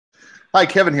Hi,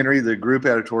 Kevin Henry, the Group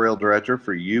Editorial Director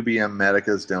for UBM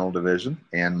Medica's Dental Division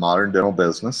and Modern Dental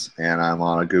Business. And I'm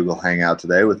on a Google Hangout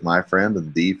today with my friend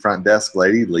and the front desk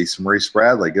lady, Lisa Marie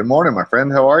Spradley. Good morning, my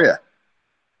friend. How are you?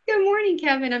 Good morning,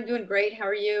 Kevin. I'm doing great. How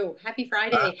are you? Happy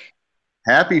Friday.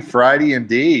 Happy Friday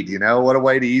indeed. You know, what a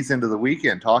way to ease into the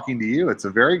weekend talking to you. It's a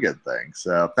very good thing.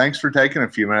 So thanks for taking a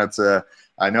few minutes.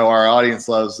 I know our audience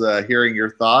loves hearing your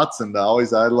thoughts, and I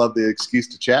love the excuse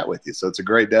to chat with you. So it's a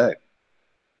great day.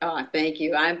 Oh, thank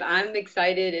you. I'm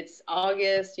excited. It's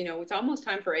August. It's almost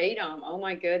time for ADOM. Oh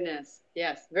my goodness.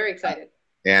 Yes, very excited.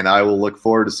 And I will look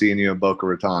forward to seeing you in Boca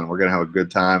Raton. We're going to have a good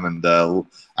time, and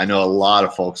I know a lot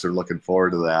of folks are looking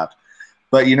forward to that.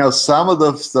 But you know, some of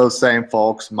those same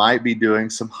folks might be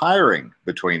doing some hiring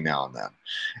between now and then.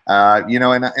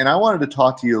 And I wanted to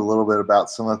talk to you a little bit about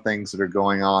some of the things that are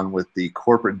going on with the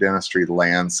corporate dentistry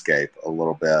landscape a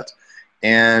little bit,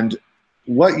 and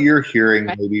what you're hearing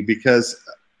Right. maybe because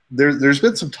there's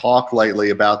been some talk lately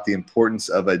about the importance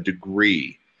of a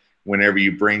degree whenever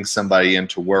you bring somebody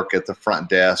into work at the front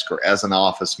desk or as an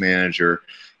office manager.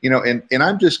 And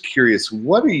I'm just curious,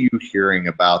 what are you hearing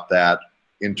about that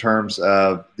in terms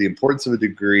of the importance of a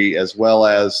degree as well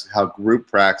as how group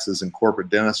practices and corporate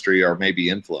dentistry are maybe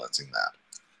influencing that?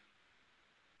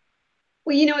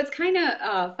 Well, it's kind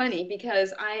of funny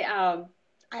because I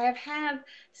have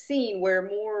seen where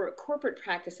more corporate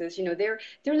practices, they're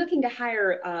looking to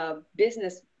hire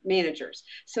business managers.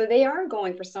 So they are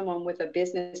going for someone with a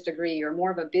business degree or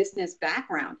more of a business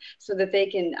background so that they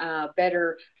can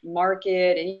better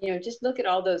market and just look at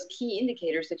all those key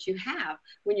indicators that you have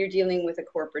when you're dealing with a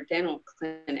corporate dental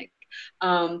clinic.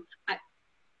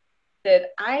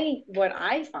 I, what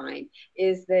I find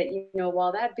is that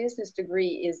while that business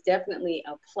degree is definitely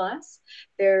a plus,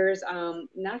 there's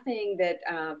nothing that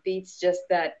beats just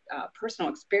that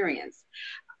personal experience.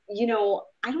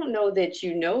 I don't know that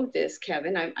you know this,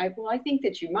 Kevin. I think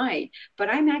that you might, but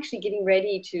I'm actually getting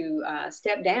ready to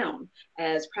step down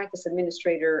as practice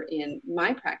administrator in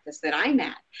my practice that I'm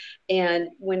at. And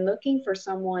when looking for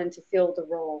someone to fill the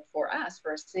role for us,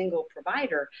 for a single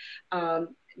provider,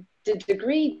 the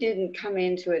degree didn't come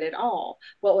into it at all.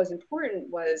 What was important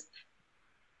was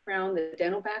around the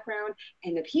dental background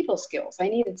and the people skills. I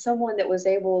needed someone that was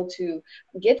able to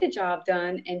get the job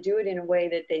done and do it in a way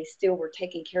that they still were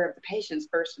taking care of the patients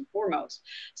first and foremost.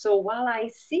 So while I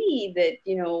see that,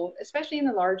 especially in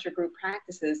the larger group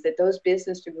practices, that those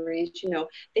business degrees,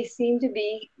 they seem to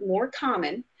be more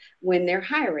common when they're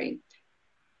hiring,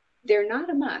 they're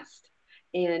not a must.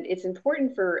 And it's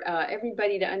important for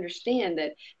everybody to understand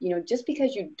that, just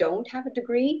because you don't have a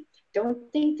degree,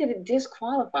 don't think that it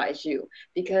disqualifies you,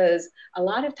 because a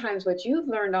lot of times what you've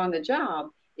learned on the job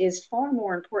is far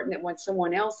more important than what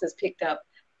someone else has picked up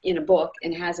in a book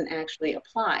and hasn't actually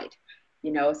applied.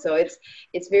 So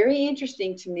it's very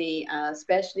interesting to me,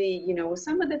 especially with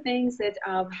some of the things that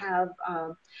have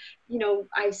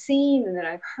I've seen and that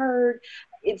I've heard.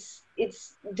 It's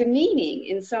demeaning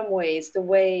in some ways the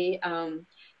way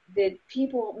that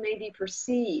people maybe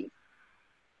perceive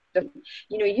the,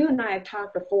 you and I have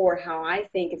talked before how I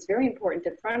think it's very important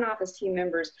that front office team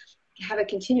members have a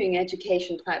continuing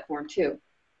education platform too.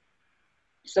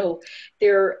 So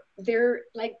they're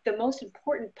like the most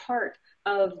important part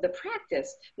of the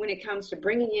practice when it comes to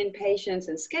bringing in patients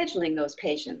and scheduling those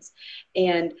patients.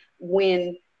 And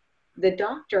when the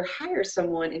doctor hires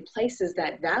someone and places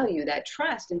that value, that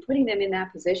trust, and putting them in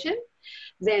that position,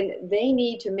 then they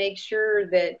need to make sure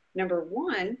that, number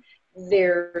one,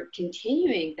 they're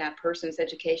continuing that person's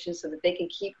education so that they can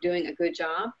keep doing a good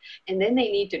job. And then they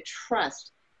need to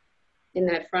trust in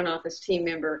that front office team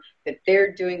member that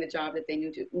they're doing the job that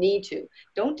they need to.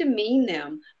 Don't demean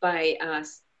them by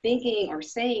thinking or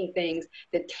saying things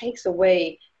that takes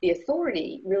away the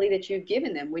authority really that you've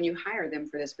given them when you hire them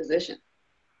for this position.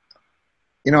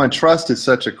 And trust is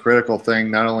such a critical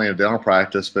thing, not only in dental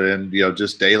practice, but in,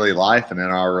 just daily life and in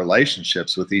our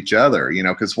relationships with each other,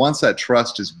 because once that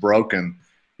trust is broken,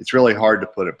 it's really hard to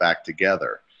put it back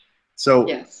together. So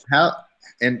Yes. how,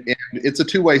 and it's a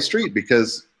two-way street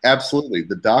because absolutely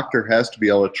the doctor has to be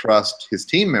able to trust his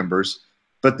team members,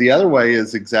 but the other way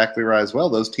is exactly right as well.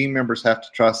 Those team members have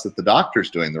to trust that the doctor's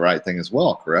doing the right thing as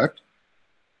well, correct?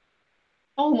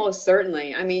 Oh, most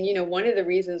certainly. I mean, one of the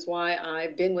reasons why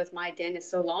I've been with my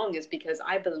dentist so long is because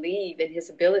I believe in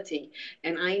his ability.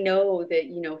 And I know that,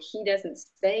 he doesn't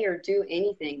say or do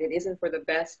anything that isn't for the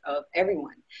best of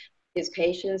everyone, his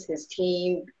patients, his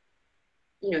team,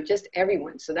 just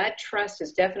everyone. So that trust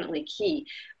is definitely key.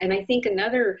 And I think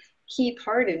another key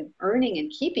part in earning and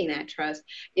keeping that trust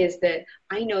is that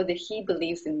I know that he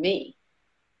believes in me.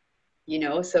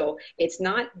 So it's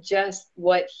not just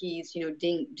what he's,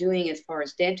 doing as far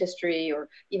as dentistry or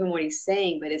even what he's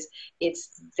saying, but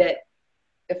it's that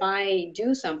if I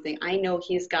do something, I know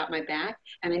he's got my back,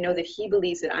 and I know that he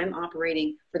believes that I'm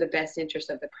operating for the best interest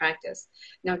of the practice.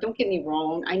 Now, don't get me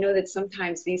wrong. I know that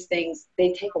sometimes these things,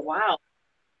 they take a while to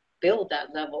build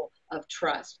that level of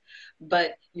trust,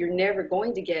 but you're never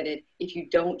going to get it if you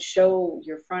don't show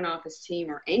your front office team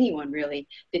or anyone really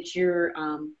that you're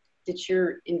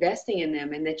investing in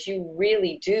them and that you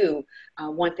really do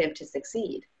want them to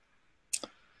succeed.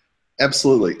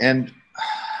 Absolutely. And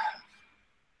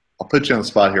I'll put you on the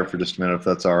spot here for just a minute, if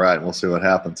that's all right, and we'll see what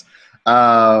happens.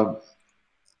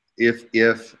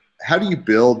 If how do you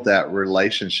build that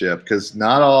relationship? Because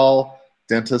not all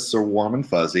dentists are warm and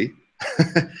fuzzy,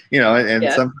 and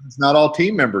Yes. sometimes not all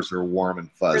team members are warm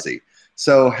and fuzzy.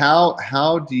 So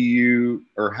how do you,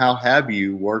 or how have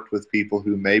you worked with people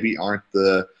who maybe aren't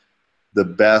the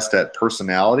best at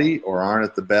personality or aren't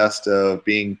at the best of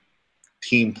being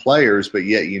team players, but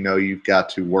yet you've got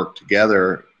to work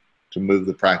together to move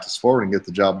the practice forward and get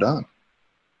the job done?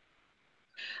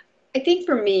 I think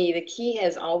for me, the key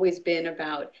has always been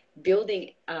about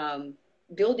building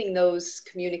those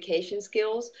communication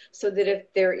skills so that if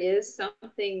there is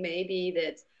something maybe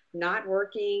that's not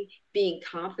working, being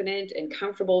confident and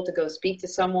comfortable to go speak to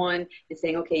someone and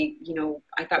saying, okay,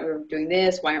 I thought we were doing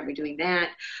this. Why aren't we doing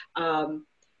that?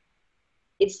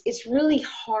 It's really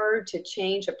hard to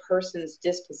change a person's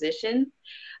disposition.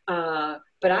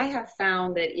 But I have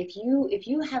found that if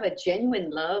you have a genuine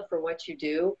love for what you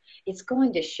do, it's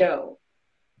going to show.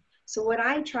 So what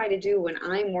I try to do when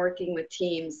I'm working with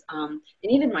teams, and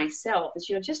even myself,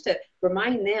 is just to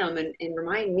remind them and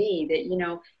remind me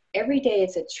that every day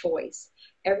it's a choice.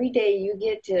 Every day you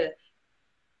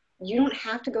don't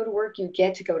have to go to work, you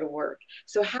get to go to work.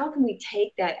 So how can we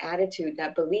take that attitude,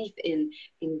 that belief in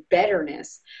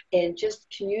betterness, and just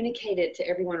communicate it to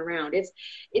everyone around?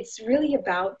 It's really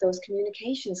about those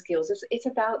communication skills. It's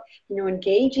about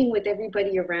engaging with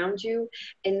everybody around you,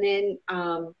 and then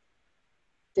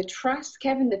the trust,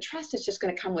 Kevin, the trust is just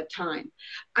going to come with time.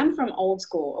 I'm from old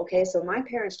school, okay? So my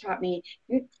parents taught me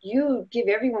you give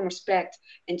everyone respect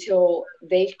until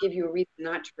they give you a reason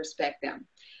not to respect them.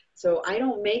 So I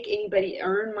don't make anybody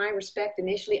earn my respect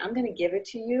initially. I'm going to give it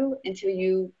to you until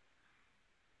you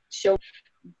show.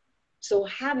 So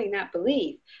having that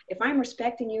belief, if I'm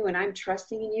respecting you and I'm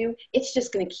trusting in you, it's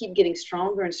just going to keep getting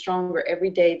stronger and stronger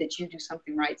every day that you do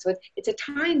something right. So it's a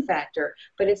time factor,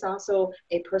 but it's also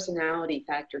a personality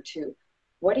factor too.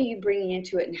 What are you bringing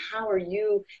into it, and how are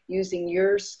you using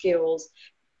your skills,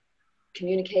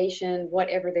 communication,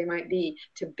 whatever they might be,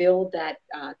 to build that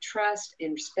trust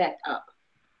and respect up?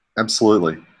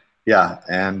 Absolutely. Yeah.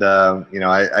 And,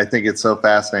 I think it's so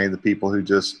fascinating, the people who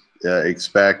just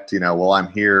expect, well,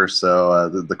 I'm here, so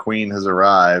the queen has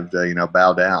arrived,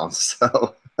 bow down.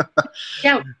 So,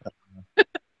 Yeah.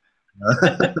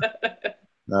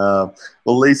 well,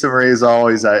 Lisa Marie, as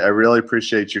always, I really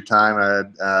appreciate your time.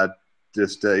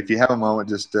 Just if you have a moment,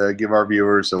 just give our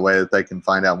viewers a way that they can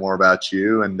find out more about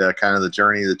you and kind of the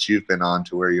journey that you've been on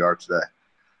to where you are today.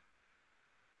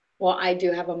 Well, I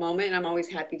do have a moment, and I'm always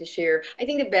happy to share. I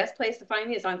think the best place to find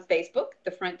me is on Facebook, The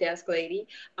Front Desk Lady.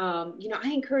 I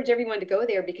encourage everyone to go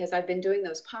there because I've been doing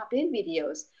those pop-in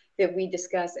videos that we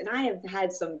discuss, and I have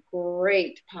had some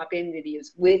great pop-in videos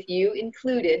with you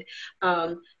included.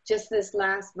 Just this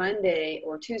last Monday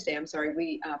or Tuesday, I'm sorry,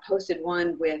 we posted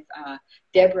one with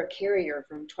Deborah Carrier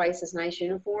from Twice as Nice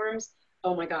Uniforms.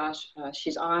 Oh my gosh,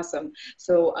 she's awesome.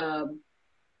 So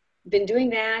been doing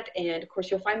that, and of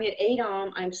course you'll find me at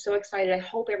ADOM. I'm so excited. I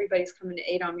hope everybody's coming to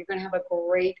ADOM. You're going to have a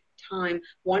great time.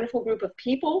 Wonderful group of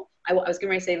people. I was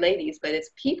going to say ladies, but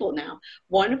it's people now.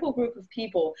 Wonderful group of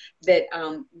people that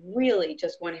really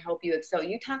just want to help you excel.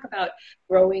 You talk about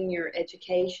growing your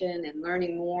education and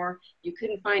learning more. You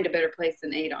couldn't find a better place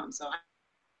than ADOM. So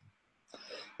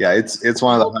yeah, it's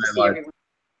one of the highlights.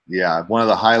 Yeah, one of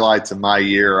the highlights of my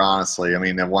year, honestly. I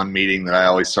mean, the one meeting that I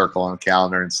always circle on the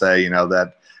calendar and say,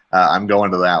 that I'm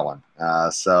going to that one.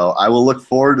 So I will look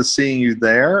forward to seeing you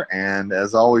there. And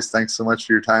as always, thanks so much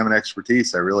for your time and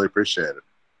expertise. I really appreciate it.